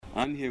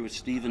I'm here with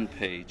Stephen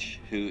Page,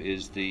 who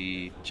is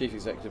the Chief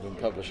Executive and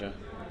Publisher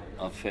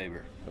of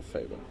Faber.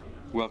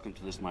 Welcome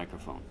to this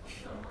microphone.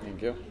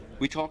 Thank you.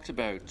 We talked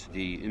about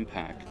the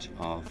impact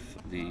of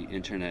the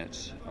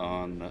internet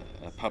on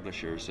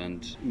publishers,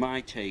 and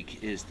my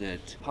take is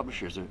that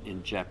publishers are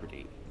in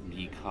jeopardy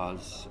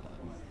because,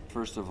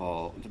 first of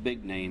all, the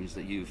big names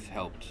that you've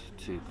helped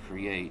to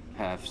create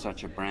have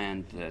such a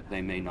brand that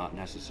they may not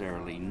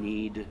necessarily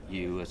need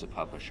you as a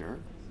publisher,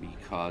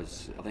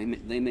 because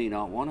they may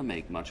not want to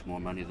make much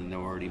more money than they're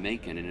already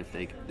making, and if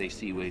they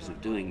see ways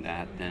of doing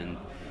that, then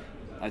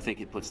I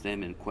think it puts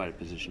them in quite a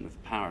position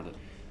of power.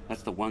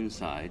 That's the one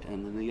side.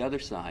 And then the other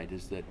side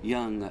is that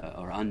young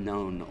or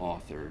unknown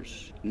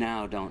authors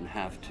now don't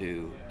have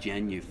to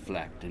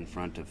genuflect in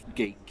front of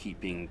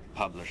gatekeeping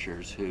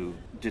publishers who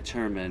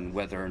determine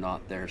whether or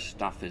not their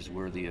stuff is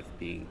worthy of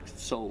being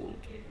sold.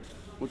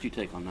 What do you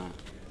take on that?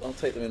 I'll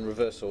take them in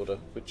reverse order,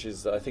 which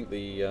is, I think,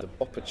 the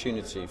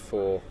opportunity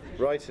for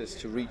writers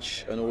to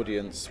reach an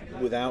audience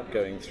without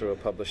going through a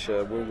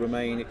publisher will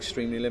remain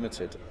extremely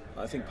limited.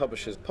 I think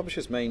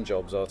publishers' main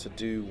jobs are to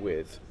do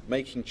with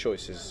making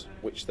choices,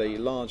 which they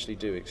largely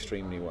do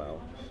extremely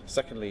well.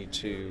 Secondly,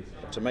 to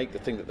make the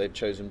thing that they've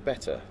chosen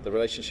better. The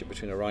relationship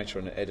between a writer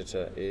and an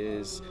editor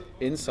is,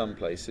 in some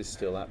places,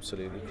 still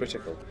absolutely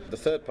critical. The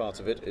third part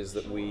of it is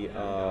that we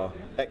are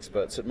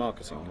experts at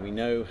marketing. We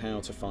know how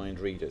to find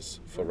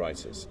readers for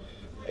writers.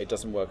 It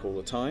doesn't work all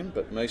the time,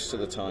 but most of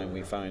the time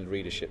we find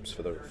readerships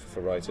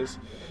for writers.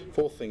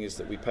 Fourth thing is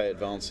that we pay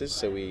advances,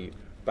 so we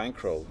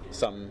bankroll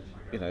some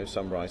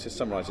writers.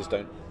 Some writers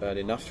don't earn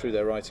enough through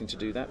their writing to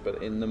do that,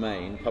 but in the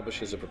main,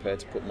 publishers are prepared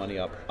to put money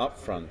up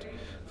front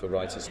for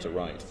writers to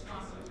write,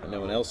 and no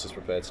one else is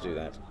prepared to do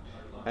that.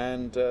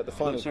 And the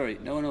final...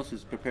 no one else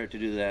is prepared to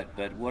do that,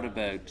 but what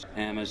about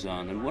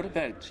Amazon, and what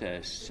about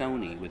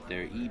Sony with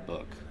their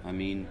ebook? I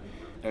mean,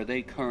 are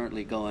they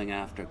currently going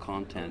after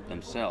content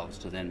themselves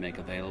to then make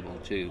available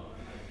to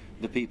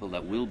the people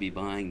that will be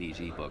buying these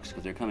ebooks,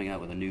 because they're coming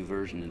out with a new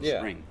version in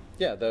spring?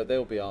 Yeah,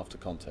 they'll be after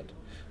content,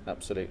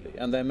 absolutely.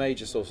 And their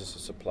major sources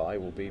of supply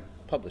will be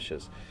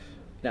publishers.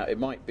 Now, it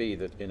might be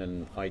that in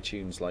an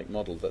iTunes-like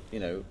model that,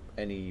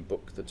 any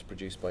book that's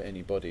produced by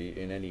anybody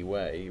in any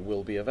way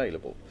will be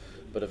available.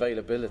 But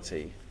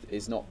availability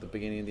is not the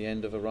beginning and the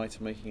end of a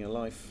writer making a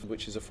life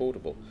which is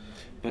affordable.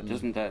 But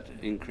doesn't that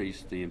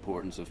increase the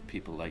importance of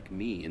people like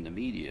me in the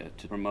media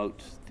to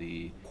promote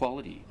the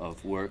quality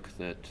of work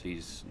that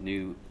these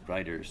new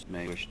writers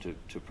may wish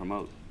to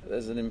promote?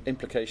 There's an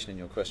implication in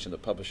your question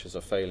that publishers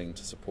are failing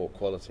to support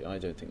quality. I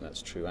don't think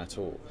that's true at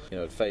all.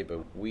 At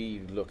Faber,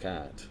 we look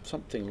at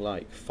something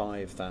like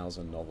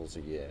 5,000 novels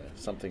a year,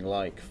 something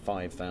like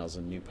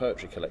 5,000 new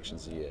poetry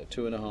collections a year,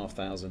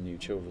 2,500 new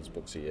children's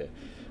books a year.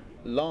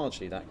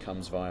 Largely that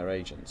comes via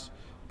agents,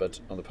 but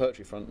on the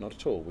poetry front, not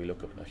at all. We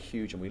look at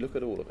we look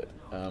at all of it.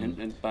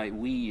 And by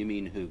we, you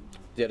mean who?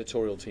 The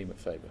editorial team at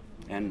Faber.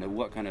 And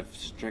what kind of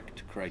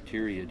strict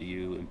criteria do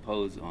you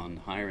impose on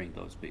hiring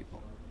those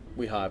people?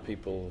 We hire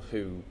people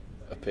who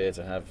appear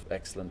to have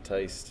excellent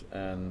taste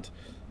and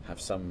have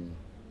some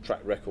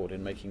track record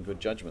in making good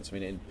judgments. I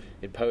mean,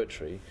 in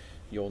poetry,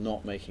 you're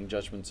not making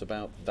judgments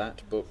about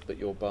that book that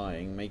you're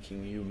buying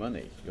making you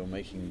money. You're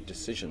making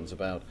decisions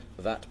about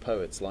that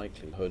poet's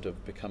likelihood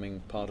of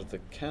becoming part of the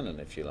canon,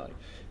 if you like.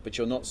 But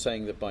you're not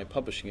saying that by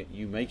publishing it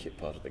you make it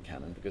part of the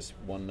canon, because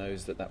one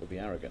knows that would be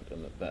arrogant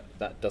and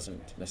that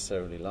doesn't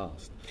necessarily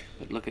last.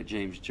 But look at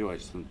James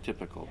Joyce,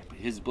 typical.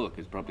 His book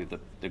is probably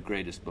the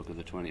greatest book of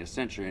the 20th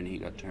century, and he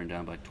got turned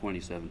down by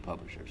 27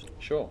 publishers.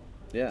 Sure.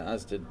 Yeah,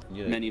 as did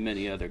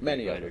many other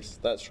great writers. Others.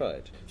 That's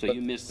right. So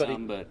you missed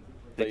some, but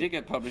they did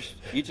get published.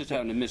 You just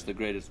happened to miss the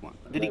greatest one.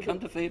 Did he come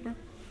to Faber?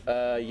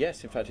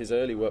 Yes, in fact, his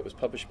early work was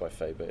published by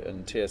Faber,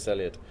 and T.S.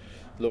 Eliot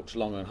looked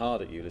long and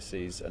hard at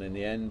Ulysses, and in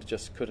the end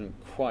just couldn't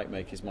quite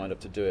make his mind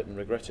up to do it, and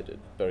regretted it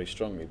very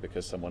strongly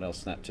because someone else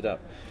snapped it up.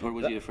 Or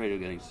was he afraid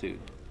of getting sued?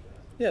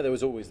 Yeah, there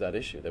was always that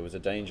issue. There was a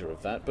danger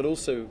of that. But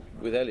also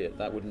with Eliot,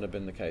 that wouldn't have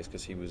been the case,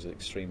 because he was an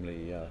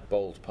extremely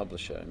bold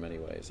publisher in many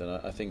ways. And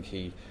I think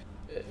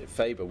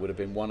Faber would have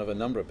been one of a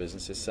number of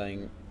businesses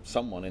saying,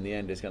 someone in the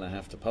end is going to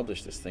have to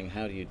publish this thing.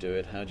 How do you do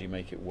it? How do you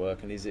make it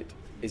work? And is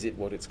it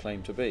what it's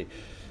claimed to be?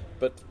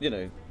 But,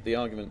 the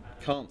argument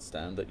can't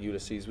stand that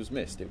Ulysses was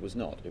missed. It was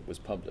not. It was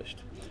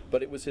published.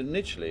 But it was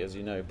initially, as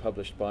you know,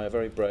 published by a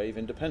very brave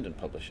independent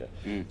publisher.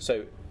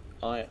 So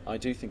I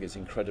do think it's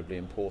incredibly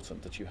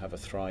important that you have a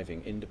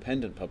thriving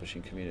independent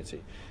publishing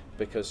community,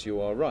 because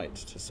you are right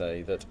to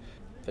say that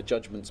the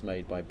judgments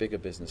made by bigger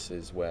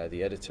businesses where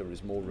the editor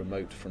is more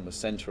remote from the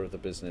centre of the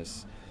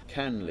business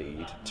can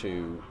lead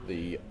to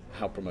the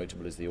how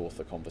promotable is the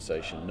author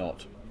conversation,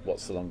 not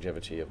what's the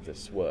longevity of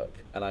this work.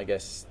 And I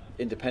guess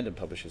independent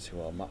publishers who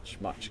are much,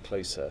 much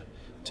closer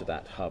to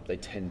that hub, they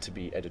tend to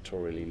be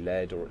editorially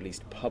led, or at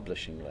least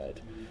publishing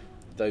led.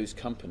 Those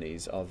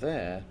companies are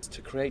there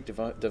to create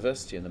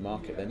diversity in the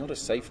market. They're not a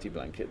safety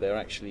blanket. They're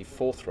actually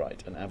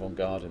forthright and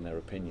avant-garde in their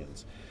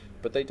opinions.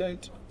 But they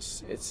don't.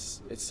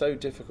 It's so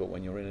difficult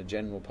when you're in a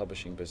general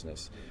publishing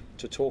business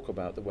to talk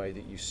about the way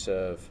that you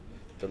serve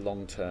the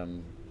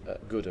long-term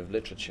good of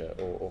literature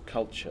or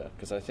culture,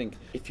 because I think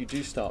if you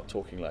do start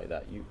talking like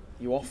that,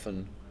 you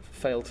often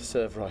fail to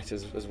serve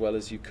writers as well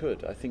as you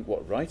could. I think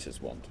what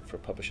writers want for a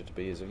publisher to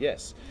be is,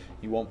 yes,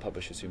 you want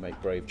publishers who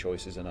make brave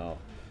choices and are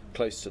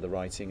close to the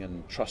writing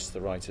and trust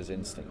the writer's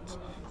instincts.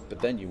 But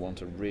then you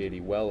want a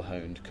really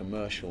well-honed,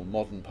 commercial,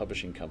 modern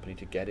publishing company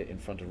to get it in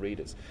front of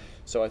readers.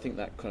 So I think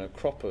that kind of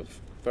crop of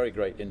very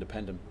great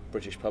independent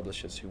British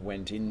publishers who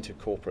went into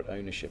corporate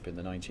ownership in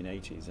the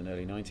 1980s and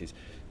early 90s,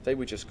 they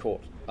were just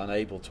caught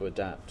unable to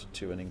adapt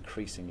to an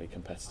increasingly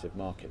competitive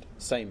market.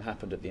 Same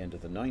happened at the end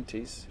of the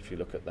 90s, if you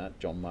look at that,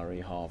 John Murray,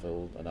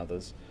 Harville and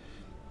others.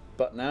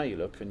 But now you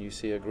look and you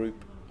see a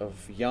group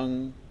of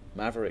young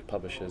maverick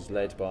publishers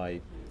led by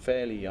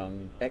fairly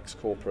young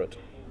ex-corporate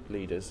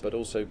leaders, but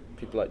also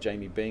people like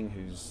Jamie Bing,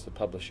 who's the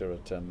publisher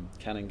at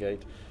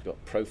Canongate. You've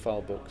got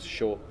Profile Books,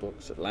 Short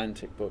Books,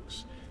 Atlantic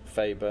Books,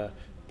 Faber,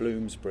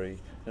 Bloomsbury.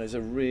 And there's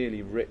a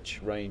really rich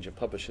range of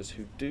publishers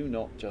who do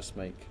not just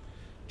make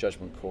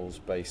judgment calls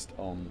based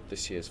on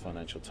this year's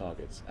financial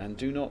targets, and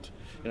do not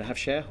have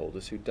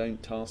shareholders who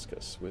don't task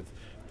us with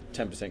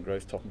 10%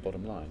 growth top and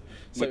bottom line.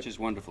 So, which is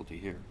wonderful to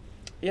hear.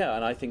 Yeah,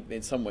 and I think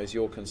in some ways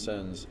your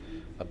concerns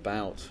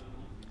about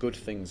good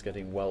things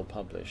getting well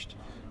published,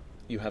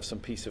 you have some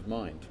peace of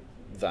mind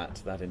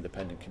that that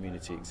independent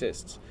community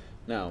exists.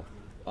 Now,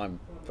 I'm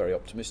very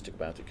optimistic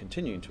about it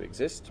continuing to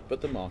exist, but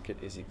the market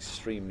is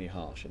extremely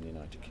harsh in the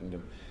United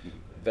Kingdom.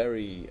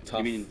 Very tough.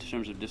 You mean in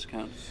terms of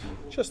discounts?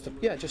 Just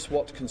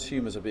what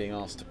consumers are being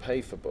asked to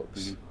pay for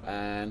books.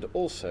 And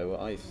also,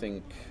 I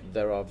think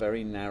there are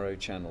very narrow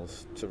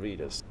channels to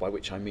readers, by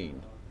which I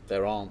mean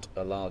there aren't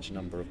a large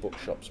number of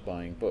bookshops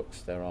buying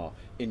books. There are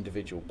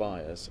individual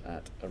buyers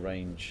at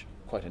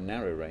quite a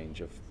narrow range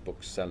of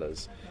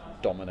booksellers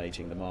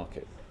dominating the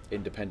market.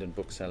 Independent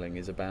bookselling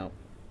is about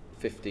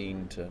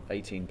 15 to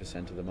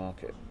 18% of the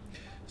market.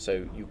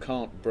 So you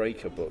can't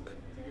break a book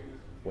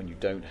when you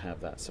don't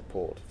have that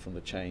support from the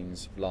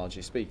chains,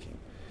 largely speaking.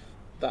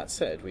 That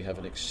said, we have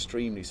an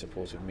extremely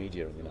supportive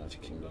media in the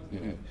United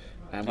Kingdom.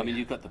 And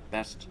you've got the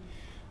best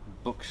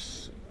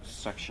books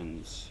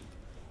sections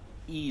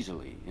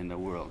easily in the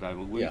world.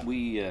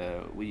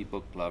 We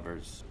book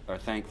lovers are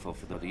thankful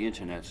for the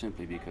internet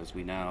simply because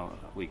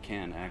we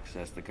can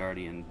access the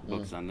Guardian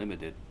Books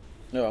Unlimited.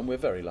 No, and we're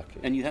very lucky.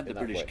 And you have the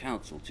British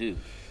Council too,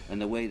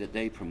 and the way that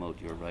they promote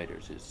your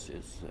writers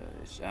is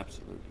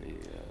absolutely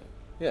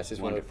yes, it's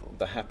wonderful. One of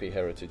the happy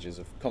heritages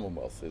of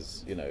Commonwealth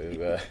is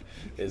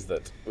is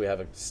that we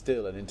have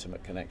still an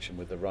intimate connection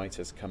with the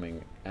writers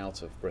coming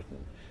out of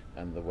Britain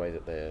and the way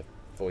that their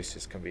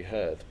voices can be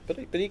heard. But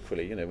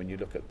equally, when you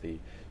look at the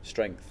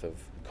strength of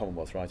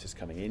Commonwealth writers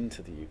coming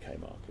into the UK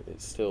market,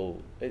 it's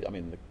still,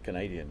 the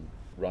Canadian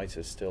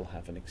writers still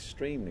have an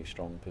extremely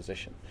strong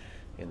position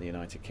in the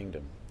United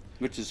Kingdom.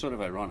 Which is sort of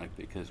ironic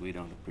because we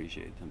don't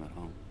appreciate them at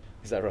home.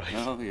 Is that right?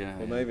 Oh, yeah.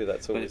 Well, maybe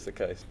that's always the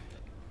case.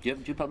 Do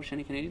you publish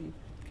any Canadian?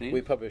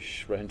 We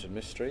publish Rehenton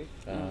Mystery,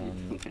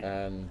 Okay.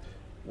 and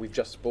we've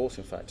just bought,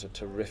 in fact, a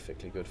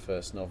terrifically good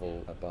first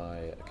novel by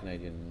a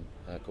Canadian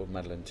called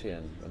Madeleine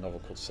Tien, a novel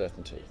called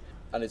Certainty.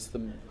 And it's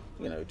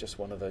just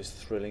one of those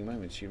thrilling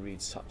moments. You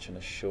read such an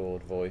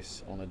assured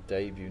voice on a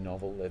debut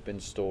novel. There have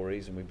been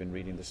stories, and we've been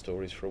reading the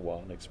stories for a while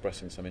and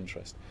expressing some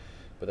interest.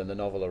 But then the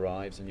novel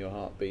arrives and your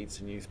heart beats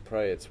and you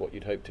pray it's what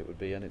you'd hoped it would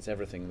be, and it's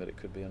everything that it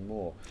could be and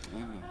more.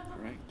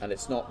 Great. And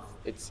it's not,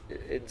 it's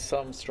in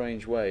some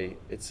strange way,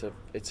 it's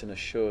an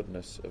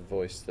assuredness of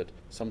voice that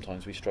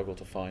sometimes we struggle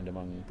to find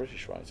among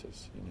British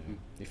writers.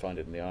 You find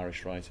it in the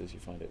Irish writers, you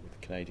find it with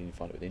the Canadian, you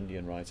find it with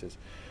Indian writers.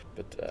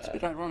 But it's a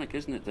bit ironic,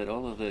 isn't it, that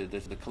all of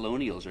the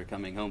colonials are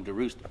coming home to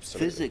roost,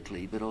 absolutely.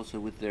 Physically, but also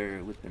with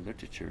their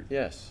literature.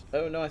 Yes.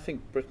 Oh no, I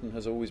think Britain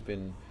has always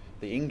been,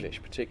 the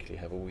English particularly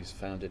have always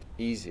found it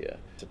easier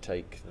to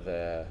take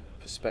their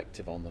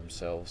perspective on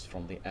themselves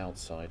from the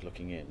outside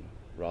looking in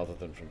rather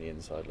than from the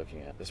inside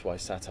looking out. That's why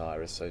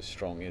satire is so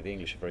strong. The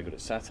English are very good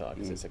at satire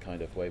because it's a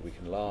kind of way we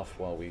can laugh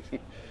while we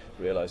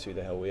realise who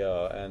the hell we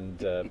are. And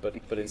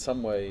but in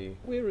some way,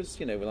 whereas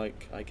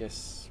like I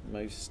guess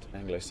most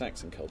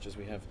Anglo-Saxon cultures,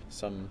 we have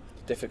some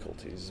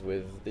difficulties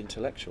with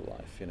intellectual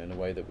life, in a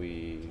way that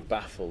we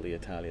baffle the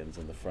Italians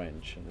and the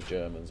French and the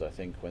Germans, I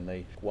think, when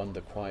they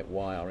wonder quite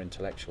why our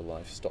intellectual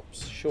life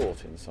stops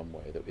short in some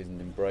way, that isn't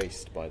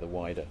embraced by the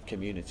wider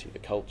community, the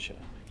culture.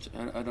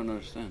 I don't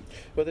understand.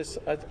 Well,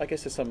 I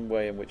guess there's some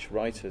way in which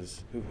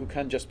writers who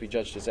can just be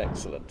judged as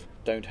excellent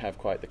don't have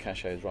quite the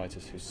cachet as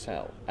writers who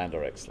sell and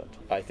are excellent.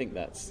 I think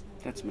that's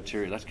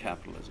material. That's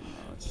capitalism.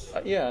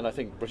 Yeah, and I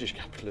think British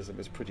capitalism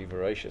is pretty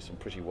voracious and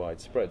pretty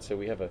widespread. So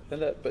we have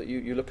but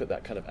you look at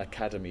that kind of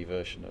academy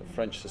version of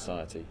French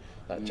society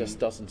that just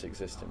doesn't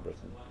exist in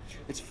Britain.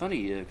 It's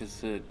funny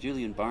because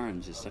Julian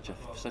Barnes is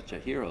such a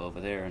hero over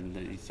there, and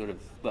he's sort of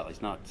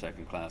he's not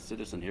second-class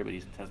citizen here, but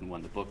he hasn't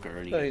won the Booker or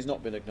anything. No, he's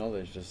not been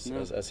acknowledged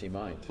as he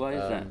might. Why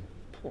is that?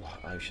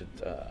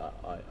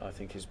 I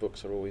think his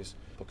books are always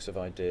books of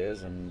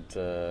ideas, and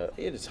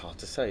it's hard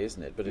to say,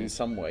 isn't it? But in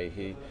some way,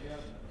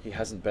 he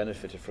hasn't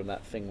benefited from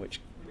that thing which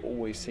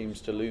always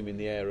seems to loom in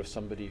the air of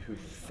somebody who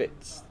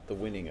fits the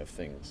winning of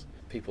things.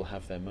 people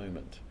have their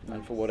moment.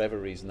 And for whatever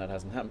reason that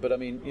hasn't happened. But I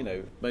mean,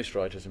 most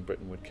writers in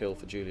Britain would kill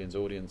for Julian's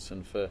audience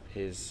and for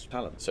his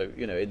talent. So,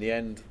 in the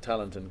end,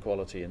 talent and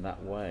quality in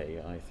that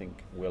way, I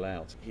think, will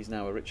out. He's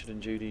now a Richard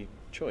and Judy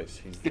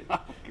choice.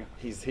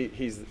 He's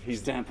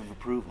stamp of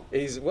approval.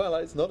 It's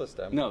not a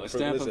stamp. No, a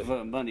stamp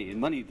of money,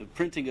 the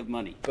printing of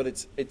money. But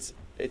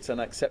it's an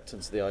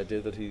acceptance of the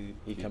idea that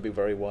he can be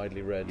very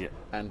widely read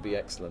and be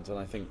excellent. And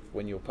I think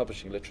when you're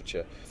publishing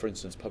literature, for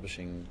instance,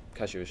 publishing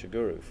Kazuo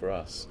Ishiguro for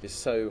us is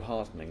so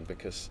heartening,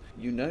 because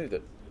you know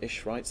that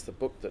Ish writes the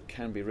book that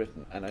can be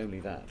written, and only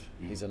that.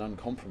 He's an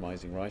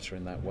uncompromising writer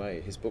in that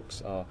way. His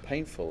books are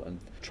painful and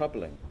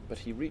troubling, but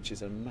he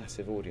reaches a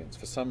massive audience.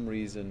 For some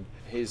reason,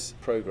 his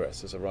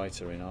progress as a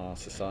writer in our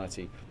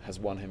society has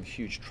won him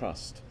huge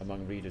trust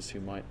among readers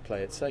who might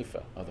play it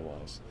safer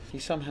otherwise. He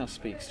somehow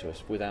speaks to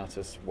us without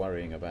us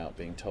worrying about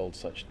being told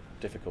such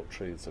difficult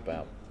truths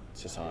about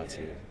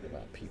society,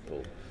 about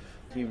people.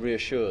 He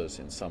reassures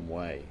in some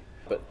way.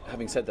 But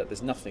having said that,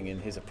 there's nothing in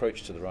his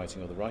approach to the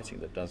writing or the writing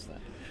that does that.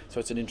 So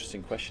it's an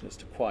interesting question as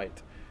to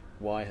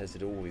why has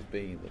it always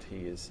been that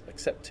he is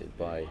accepted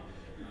by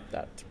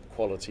that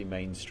quality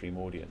mainstream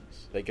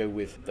audience. They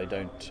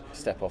don't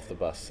step off the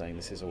bus saying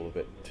this is all a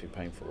bit too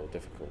painful or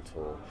difficult,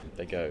 or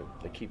they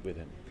keep with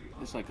him.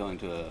 It's like going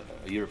to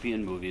a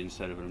European movie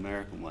instead of an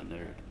American one.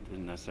 There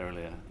isn't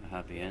necessarily a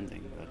happy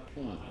ending,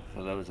 but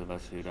for those of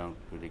us who don't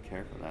really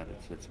care for that,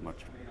 it's a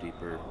much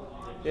deeper,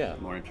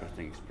 more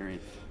interesting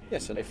experience.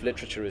 Yes, and if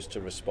literature is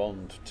to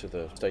respond to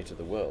the state of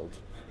the world,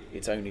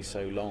 it's only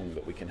so long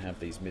that we can have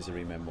these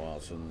misery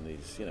memoirs, and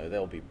these,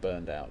 they'll be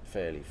burned out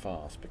fairly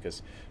fast,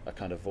 because a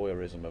kind of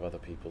voyeurism of other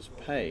people's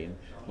pain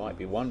might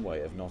be one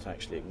way of not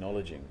actually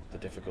acknowledging the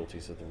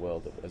difficulties of the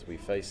world as we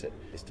face it,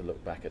 is to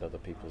look back at other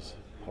people's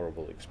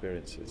horrible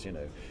experiences.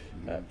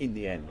 In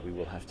the end, we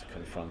will have to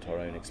confront our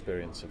own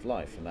experience of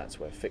life, and that's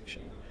where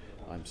fiction,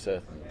 I'm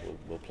certain,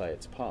 will play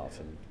its part.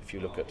 And if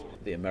you look at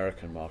the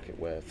American market,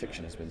 where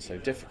fiction has been so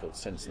difficult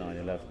since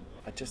 9/11,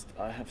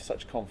 I have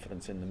such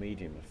confidence in the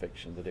medium of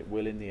fiction that it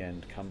will in the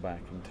end come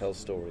back and tell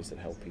stories that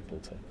help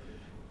people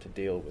to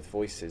deal with,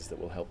 voices that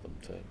will help them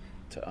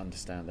to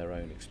understand their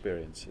own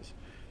experiences.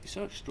 It's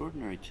so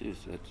extraordinary too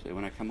that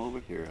when I come over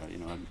here,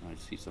 I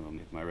see some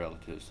of my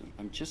relatives, and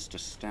I'm just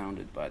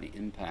astounded by the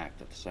impact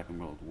that the Second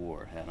World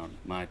War had on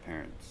my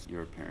parents,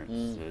 your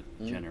parents'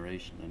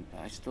 generation. And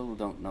I still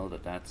don't know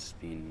that that's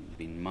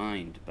been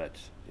mined, but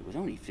it was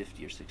only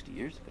 50 or 60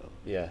 years ago.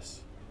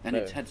 Yes. And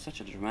it's had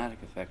such a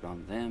dramatic effect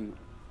on them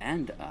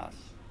and us.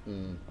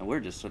 And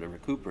we're just sort of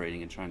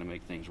recuperating and trying to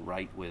make things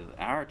right with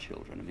our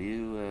children.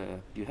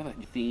 Do you have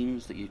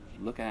themes that you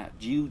look at?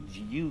 Do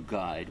you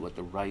guide what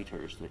the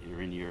writers that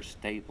are in your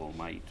stable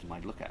might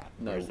look at?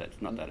 No, or is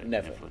that not that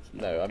never. Influence?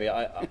 No, I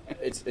mean,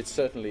 it's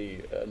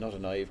certainly not a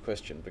naive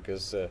question,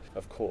 because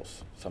of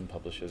course some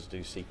publishers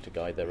do seek to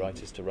guide their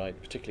writers to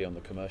write, particularly on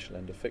the commercial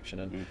end of fiction,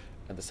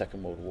 and the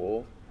Second World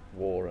War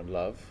and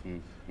love.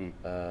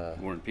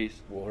 War and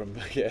peace.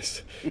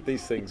 Yes,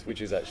 these things, which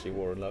is actually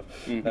war and love.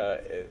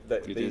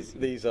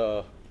 These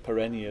are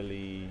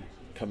perennially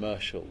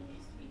commercial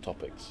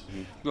topics.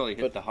 Well, you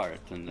hit the heart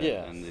and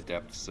the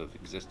depths of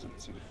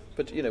existence.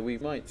 But we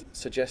might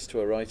suggest to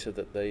a writer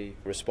that they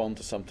respond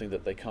to something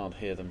that they can't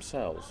hear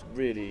themselves.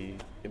 Really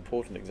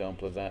important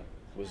example of that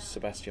was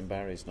Sebastian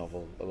Barry's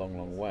novel A Long,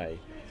 Long Way,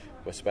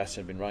 where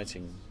Sebastian had been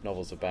writing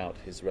novels about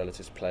his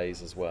relatives'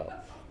 plays as well.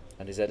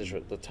 And his editor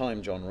at the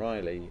time, John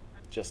Riley,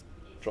 just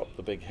dropped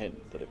the big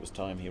hint that it was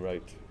time he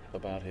wrote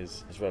about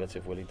his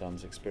relative Willie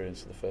Dunn's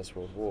experience of the First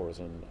World War as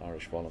an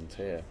Irish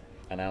volunteer.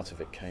 And out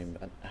of it came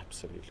an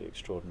absolutely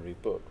extraordinary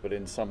book. But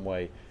in some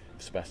way,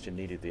 Sebastian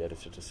needed the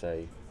editor to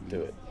say,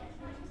 do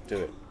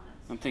it.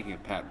 I'm thinking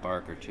of Pat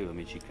Barker too. I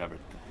mean, she covered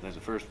the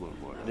First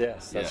World War.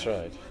 Yes, that's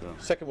right. So,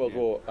 Second World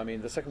War, I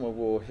mean, the Second World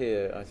War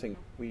here, I think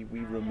we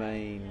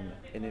remain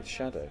in its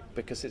shadow,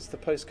 because it's the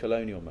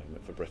post-colonial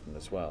moment for Britain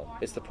as well.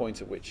 It's the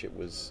point at which it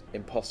was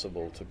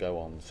impossible to go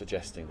on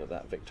suggesting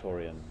that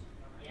Victorian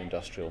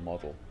industrial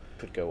model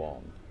could go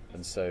on.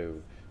 And so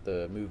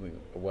the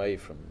movement away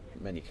from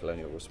many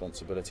colonial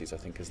responsibilities, I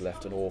think, has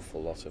left an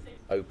awful lot of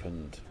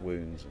opened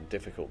wounds and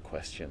difficult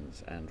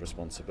questions and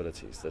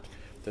responsibilities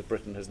that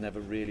Britain has never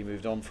really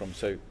moved on from.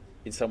 So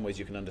in some ways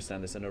you can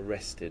understand there's an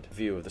arrested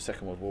view of the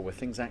Second World War, where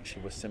things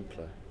actually were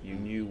simpler. You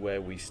knew where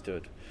we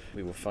stood.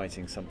 We were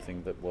fighting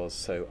something that was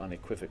so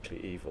unequivocally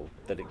evil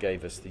that it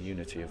gave us the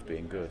unity of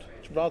being good.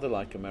 It's rather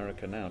like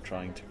America now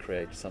trying to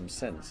create some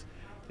sense,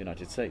 the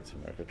United States,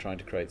 America, trying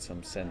to create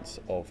some sense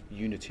of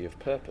unity of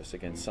purpose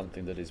against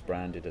something that is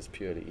branded as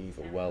purely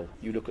evil. Well,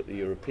 you look at the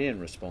European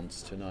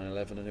response to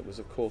 9/11 and it was,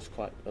 of course,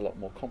 quite a lot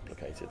more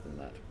complicated than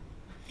that.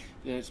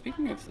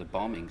 Speaking of the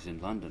bombings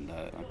in London,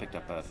 I picked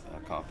up a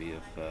copy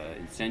of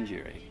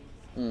Incendiary.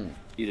 You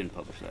didn't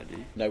publish that, did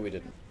you? No, we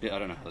didn't. Yeah, I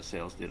don't know how the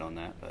sales did on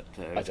that, but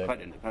it was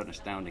quite an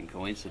astounding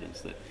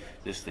coincidence that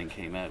this thing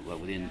came out. Well,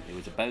 it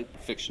was about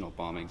fictional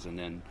bombings, and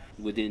then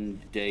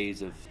within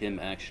days of him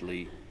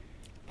actually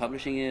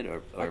publishing it, or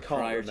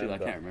prior to, I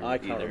can't remember. I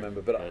can't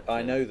remember, but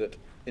I know that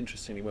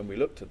interestingly, when we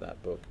looked at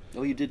that book...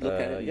 Oh, you did look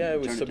at it? Yeah,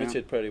 it was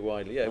submitted pretty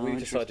widely. Yeah, Oh, we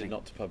decided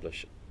not to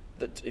publish.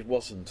 That it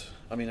wasn't...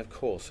 I mean, of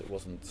course, it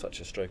wasn't such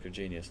a stroke of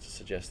genius to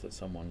suggest that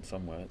someone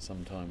somewhere at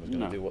some time was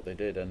going to do what they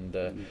did.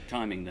 And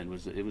timing then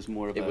was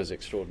more of it was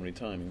extraordinary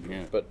timing.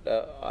 Yeah. But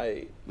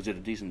was it a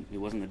decent? It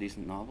wasn't a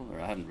decent novel, or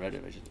I haven't read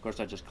it. Of course,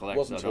 I just collect. It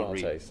wasn't so to I don't our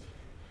read. taste.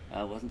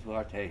 It wasn't to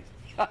our taste.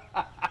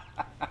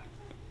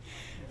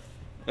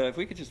 If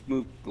we could just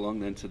move along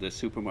then to the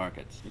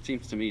supermarkets. It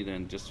seems to me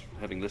then, just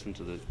having listened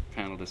to the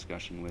panel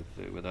discussion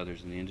with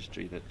others in the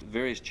industry, that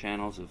various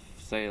channels of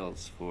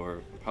sales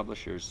for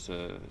publishers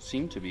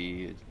seem to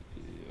be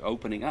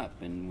opening up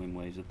in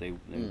ways that they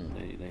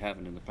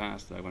haven't in the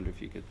past. I wonder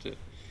if you could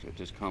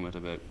just comment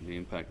about the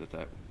impact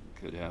that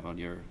could have on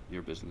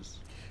your business.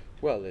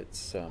 Well,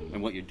 it's...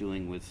 and what you're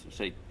doing with,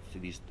 say, to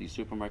these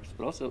supermarkets,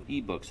 but also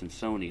ebooks and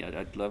Sony.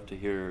 I'd love to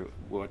hear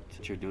what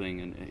you're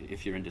doing and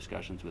if you're in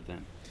discussions with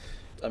them.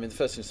 I mean, the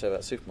first thing to say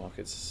about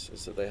supermarkets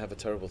is that they have a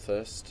terrible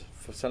thirst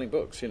for selling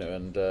books,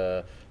 and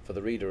for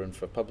the reader and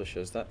for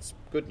publishers, that's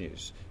good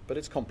news. But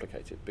it's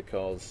complicated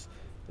because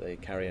they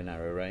carry a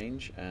narrow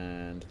range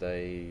and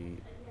they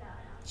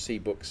see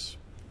books,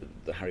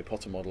 the Harry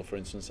Potter model, for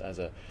instance,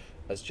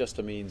 as just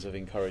a means of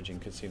encouraging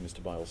consumers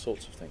to buy all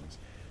sorts of things.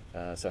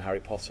 So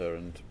Harry Potter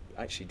and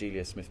actually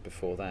Delia Smith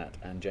before that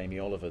and Jamie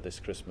Oliver this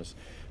Christmas,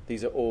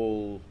 these are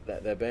all,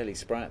 they're barely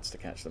sprats to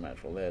catch the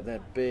mackerel. They're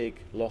big,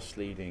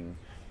 loss-leading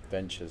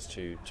ventures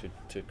to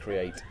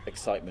create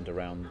excitement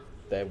around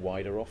their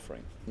wider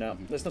offering. Now,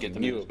 there's nothing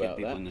new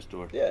about that. In the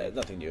store. Yeah,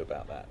 nothing new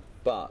about that.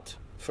 But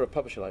for a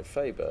publisher like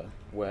Faber,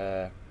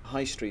 where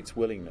High Street's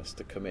willingness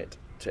to commit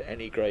to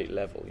any great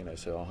level,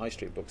 so our High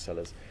Street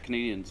booksellers...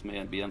 Canadians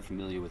may be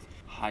unfamiliar with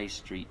High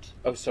Street.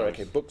 Oh, sorry,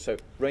 okay, so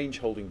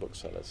range-holding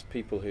booksellers,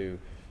 people who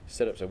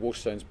set up, so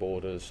Waterstones,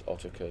 Borders,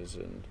 Ottakar's,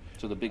 and...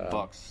 So the big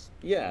box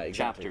exactly.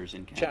 chapters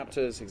in Canada.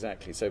 Chapters,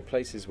 exactly. So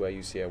places where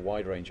you see a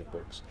wide range of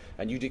books.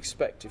 And you'd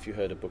expect, if you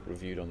heard a book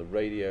reviewed on the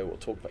radio or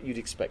talked about, you'd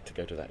expect to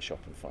go to that shop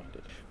and find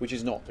it, which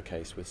is not the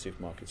case with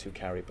supermarkets who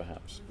carry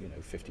perhaps,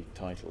 50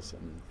 titles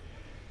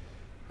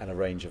and a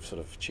range of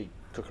sort of cheap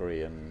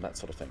cookery and that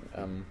sort of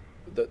thing.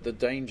 The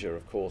danger,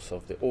 of course,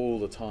 of all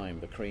the time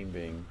the cream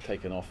being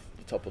taken off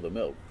the top of the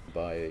milk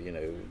by,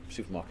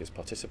 supermarkets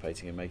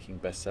participating in making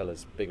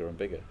bestsellers bigger and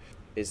bigger,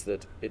 is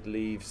that it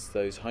leaves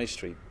those high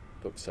street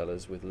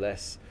booksellers with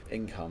less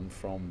income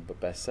from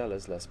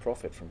bestsellers, less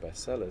profit from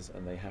bestsellers,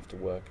 and they have to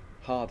work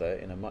harder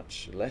in a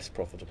much less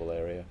profitable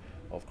area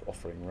of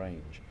offering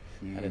range.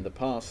 And in the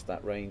past,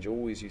 that range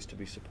always used to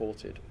be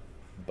supported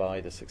by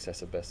the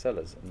success of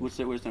bestsellers. Was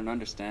there an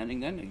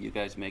understanding then? You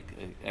guys make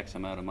X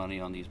amount of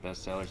money on these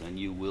bestsellers and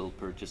you will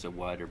purchase a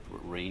wider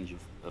range of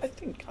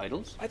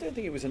titles? I don't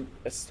think it was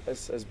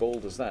as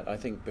bold as that. I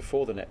think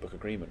before the netbook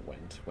agreement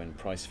when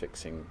price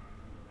fixing,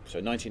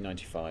 so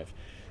 1995,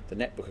 the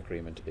netbook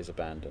agreement is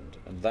abandoned,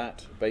 and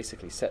that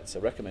basically sets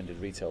a recommended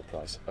retail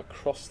price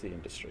across the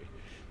industry.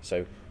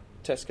 So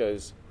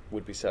Tesco's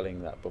would be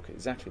selling that book at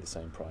exactly the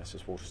same price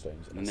as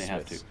Waterstones and they Smith's.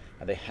 have to.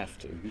 And they have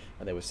to.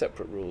 And there were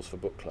separate rules for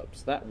book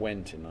clubs. That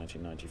went in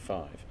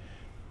 1995.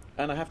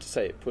 And I have to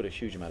say, it put a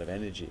huge amount of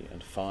energy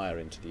and fire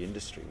into the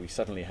industry. We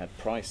suddenly had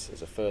price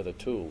as a further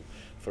tool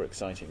for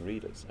exciting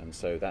readers. And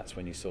so that's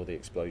when you saw the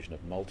explosion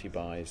of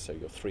multi-buys, so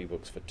your 3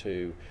 books for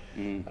 2.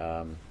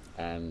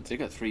 And they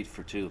got 3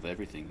 for 2 of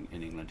everything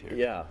in England here.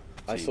 Yeah,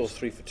 I saw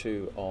 3 for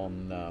 2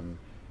 on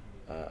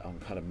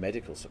kind of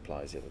medical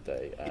supplies the other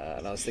day,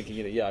 and I was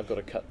thinking, I've got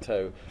a cut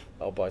toe,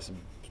 I'll buy some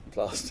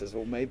plasters,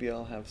 or maybe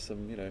I'll have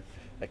some,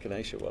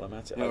 echinacea while I'm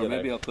at it. Or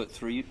maybe I'll put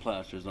 3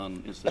 plasters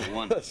on instead of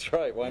 1. That's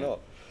right. Why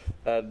not?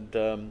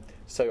 And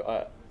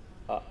so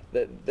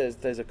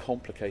there's a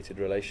complicated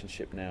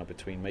relationship now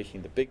between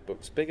making the big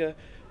books bigger,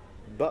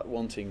 but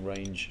wanting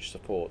range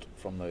support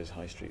from those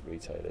high street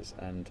retailers,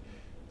 and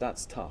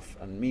that's tough.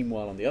 And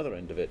meanwhile, on the other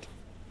end of it,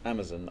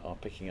 Amazon are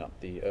picking up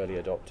the early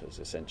adopters,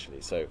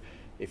 essentially. So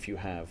if you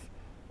have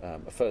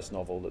a first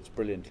novel that's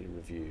brilliantly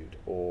reviewed,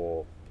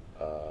 or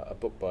a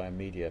book by a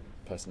media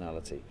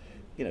personality,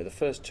 the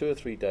first 2 or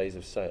 3 days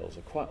of sales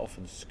are quite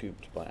often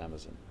scooped by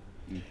Amazon.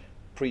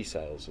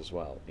 Pre-sales as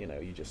well.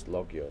 You just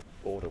log your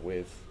order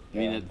with...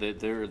 You mean that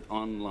they're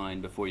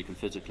online before you can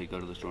physically go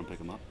to the store and pick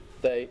them up?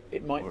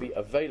 It might be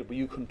available.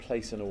 You can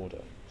place an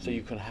order, so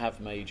you can have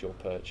made your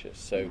purchase.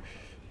 So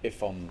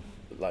if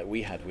like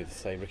we had with,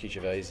 say, Ricky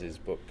Gervais's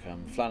book,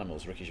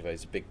 Flanimals. Ricky Gervais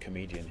is a big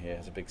comedian here,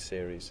 has a big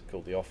series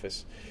called The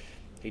Office.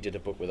 He did a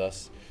book with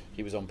us.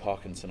 He was on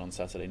Parkinson on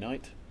Saturday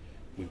night.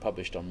 We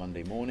published on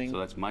Monday morning. So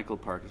that's Michael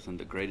Parkinson,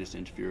 the greatest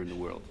interviewer in the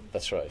world.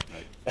 That's right.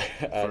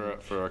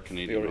 For our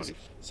Canadian audience.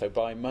 So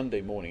by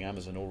Monday morning,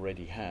 Amazon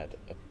already had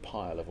a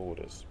pile of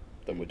orders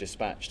that were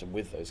dispatched and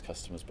with those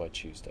customers by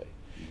Tuesday.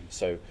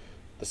 So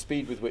the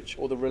speed with which,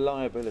 or the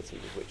reliability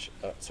with which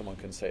someone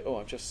can say,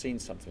 I've just seen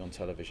something on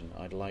television,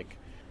 I'd like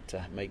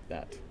to make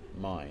that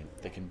mine.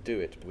 They can do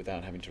it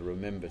without having to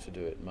remember to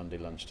do it Monday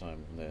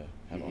lunchtime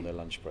on their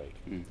lunch break.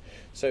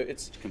 So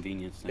it's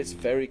convenient. It's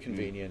very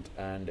convenient,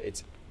 and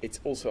it's it's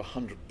also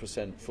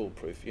 100%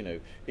 foolproof. You know,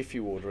 if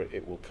you order it,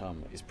 it will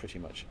come, is pretty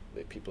much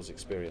people's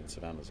experience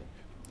of Amazon.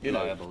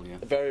 Reliable, yeah.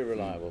 Very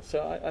reliable.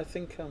 So I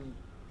think,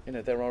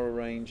 there are a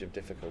range of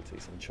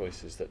difficulties and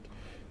choices that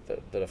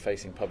are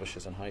facing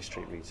publishers and high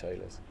street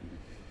retailers.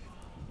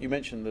 You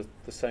mentioned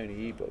the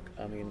Sony ebook.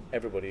 I mean,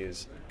 everybody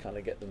is kind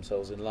of get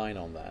themselves in line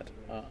on that.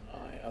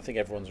 I think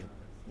everyone's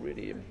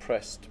really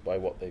impressed by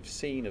what they've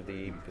seen of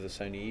the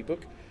Sony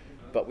ebook,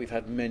 but we've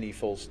had many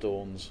false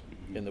dawns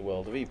in the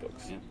world of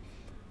ebooks. Yeah.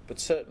 But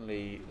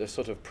certainly the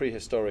sort of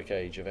prehistoric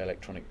age of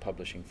electronic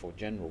publishing for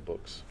general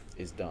books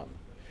is done.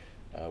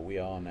 We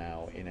are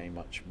now in a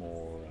much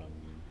more...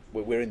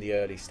 we're in the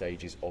early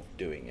stages of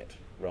doing it,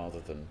 rather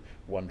than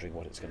wondering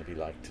what it's going to be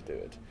like to do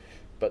it.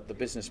 But the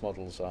business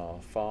models are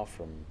far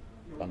from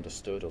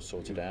understood or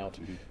sorted out.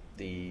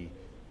 The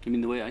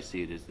way I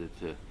see it is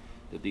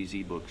that these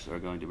ebooks are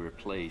going to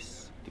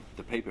replace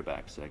the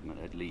paperback segment,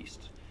 at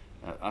least.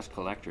 Us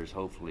collectors,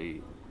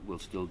 hopefully, will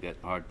still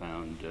get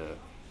hardbound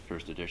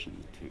first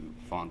edition to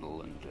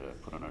fondle and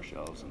put on our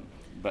shelves.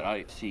 But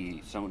I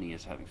see Sony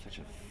as having such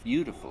a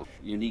beautiful,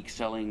 unique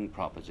selling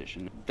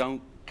proposition.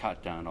 Don't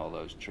cut down all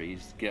those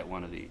trees. Get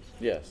one of these.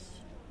 Yes.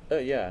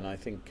 And I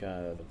think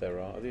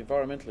the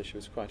environmental issue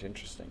is quite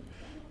interesting.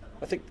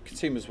 I think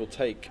consumers will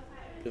take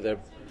the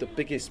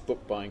biggest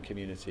book buying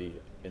community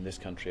in this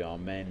country are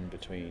men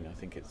between, I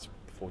think it's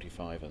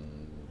 45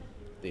 and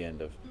the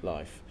end of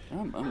life.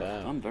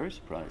 I'm very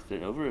surprised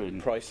that over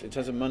in price in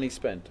terms of money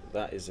spent,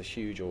 that is a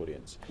huge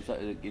audience.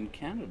 In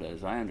Canada,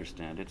 as I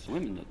understand, it's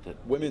women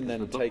that women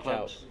then take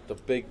clubs. out the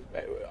big.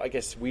 I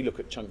guess we look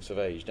at chunks of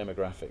age,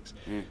 demographics.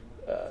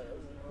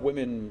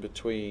 Women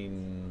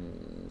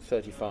between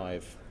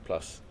 35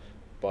 plus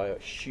buy a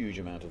huge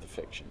amount of the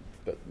fiction,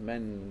 but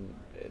men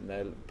in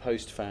their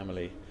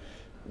post-family,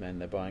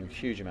 they're buying a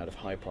huge amount of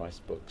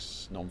high-priced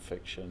books,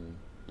 non-fiction,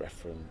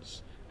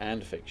 reference,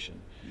 and fiction.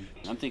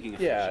 I'm thinking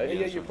of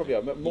you probably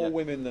are. More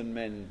women than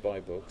men buy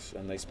books,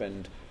 and they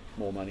spend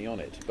more money on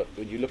it. But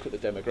when you look at the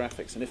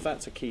demographics, and if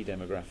that's a key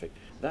demographic,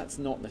 that's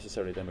not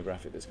necessarily a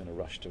demographic that's going to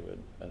rush to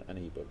an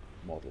e-book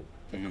model.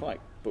 They're quite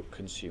book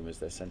consumers.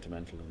 They're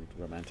sentimental and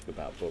romantic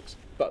about books,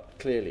 but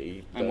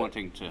clearly and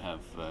wanting to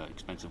have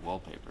expensive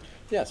wallpaper.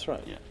 Yeah, that's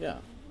right. Yeah.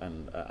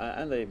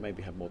 And they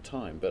maybe have more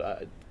time,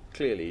 but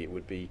clearly it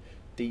would be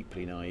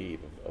deeply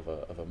naive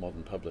of a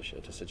modern publisher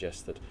to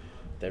suggest that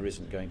there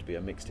isn't going to be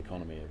a mixed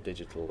economy of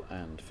digital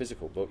and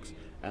physical books,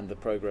 and the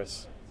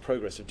progress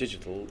of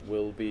digital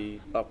will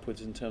be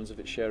upwards in terms of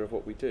its share of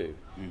what we do.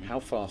 How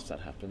fast that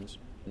happens,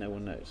 no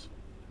one knows.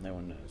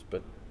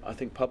 But I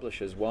think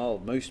publishers, while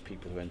most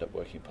people who end up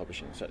working in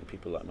publishing, certainly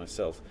people like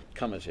myself,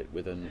 come at it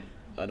with an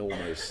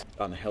almost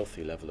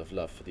unhealthy level of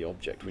love for the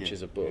object, which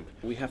is a book.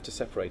 We have to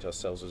separate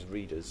ourselves as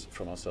readers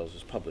from ourselves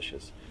as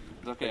publishers.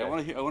 Okay, I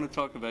want to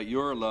talk about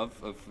your love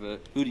of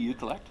who do you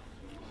collect,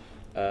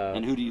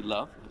 and who do you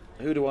love?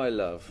 Who do I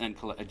love? And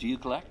do you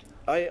collect?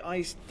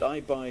 I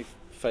buy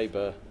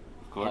Faber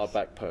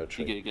hardback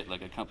poetry. You get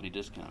like a company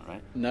discount,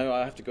 right? No,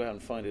 I have to go out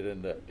and find it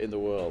in the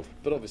world.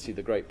 But obviously,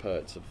 the great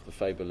poets of the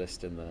Faber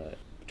list in the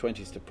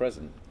 20s to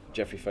present,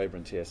 Geoffrey Faber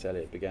and T.S.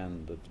 Eliot,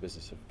 began the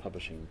business of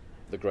publishing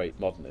the great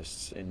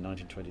modernists in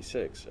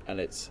 1926, and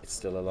it's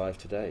still alive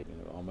today.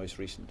 Our most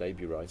recent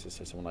debut writer,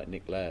 so someone like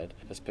Nick Laird,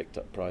 has picked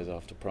up prize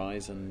after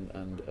prize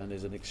and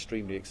is an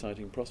extremely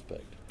exciting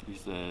prospect.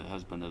 He's the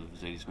husband of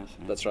Zadie Smith,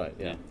 right? That's right,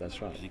 yeah,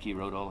 that's right. Do you think he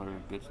wrote all her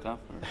good stuff?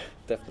 Or?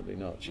 Definitely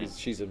not.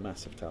 She's a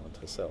massive talent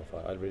herself.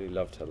 I really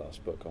loved her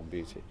last book on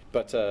beauty.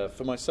 But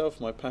for myself,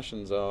 my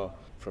passions are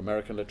for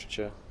American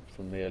literature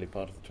from the early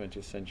part of the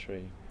 20th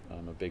century.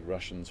 I'm a big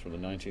Russians from the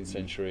 19th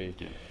century.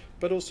 Yeah.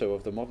 But also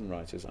of the modern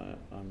writers.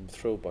 I'm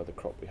thrilled by the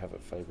crop we have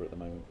at Faber at the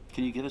moment.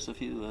 Can you give us a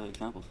few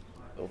examples?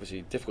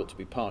 Obviously difficult to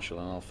be partial,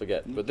 and I'll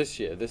forget. But this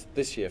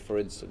year, for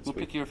instance... We'll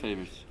pick your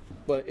favourites.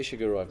 Well,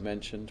 Ishiguro I've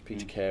mentioned.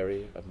 Peter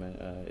Carey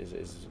is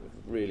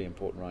a really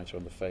important writer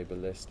on the Faber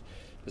list.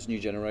 There's a new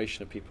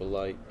generation of people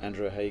like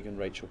Andrew Hagen,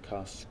 Rachel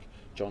Cusk,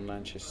 John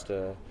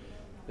Lanchester.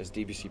 There's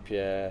D.B.C.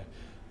 Pierre.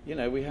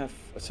 We have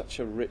such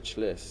a rich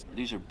list.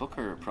 These are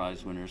Booker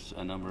Prize winners,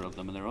 a number of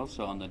them, and they're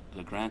also on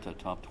the Granta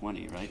Top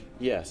 20, right?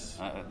 Yes.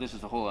 This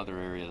is a whole other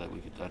area that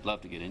I'd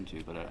love to get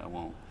into, but I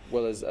won't.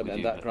 Well,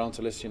 and that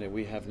Granta list,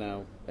 we have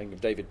now,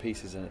 David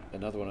Peace is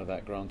another one of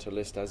that Granta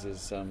list, as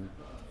is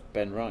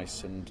Ben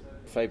Rice, and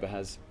Faber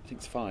has, I think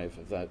it's 5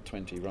 of that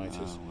 20 writers.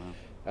 Oh, wow.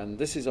 And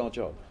this is our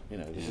job.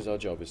 This is our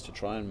job, is to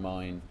try and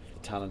mine the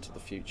talent of the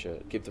future,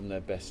 give them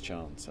their best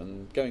chance.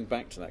 And going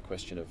back to that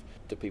question of,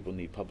 do people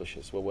need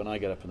publishers? Well, when I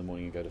get up in the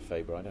morning and go to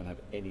Faber, I don't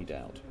have any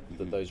doubt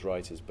that those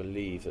writers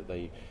believe that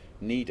they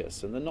need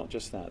us. And then not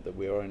just that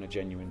we are in a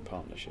genuine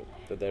partnership,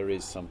 that there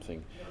is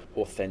something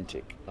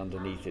authentic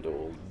underneath it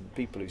all.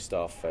 People who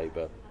staff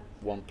Faber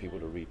want people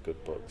to read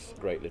good books,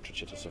 great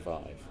literature to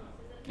survive.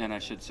 And I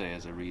should say,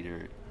 as a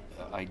reader,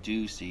 I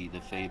do see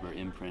the Faber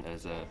imprint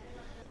as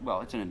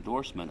it's an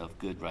endorsement of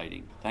good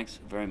writing. Thanks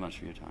very much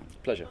for your time.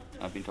 Pleasure.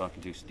 I've been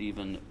talking to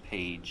Stephen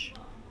Page,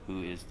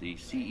 who is the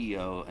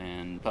CEO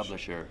and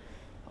publisher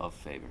of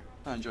Faber.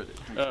 I enjoyed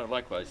it.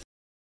 Likewise.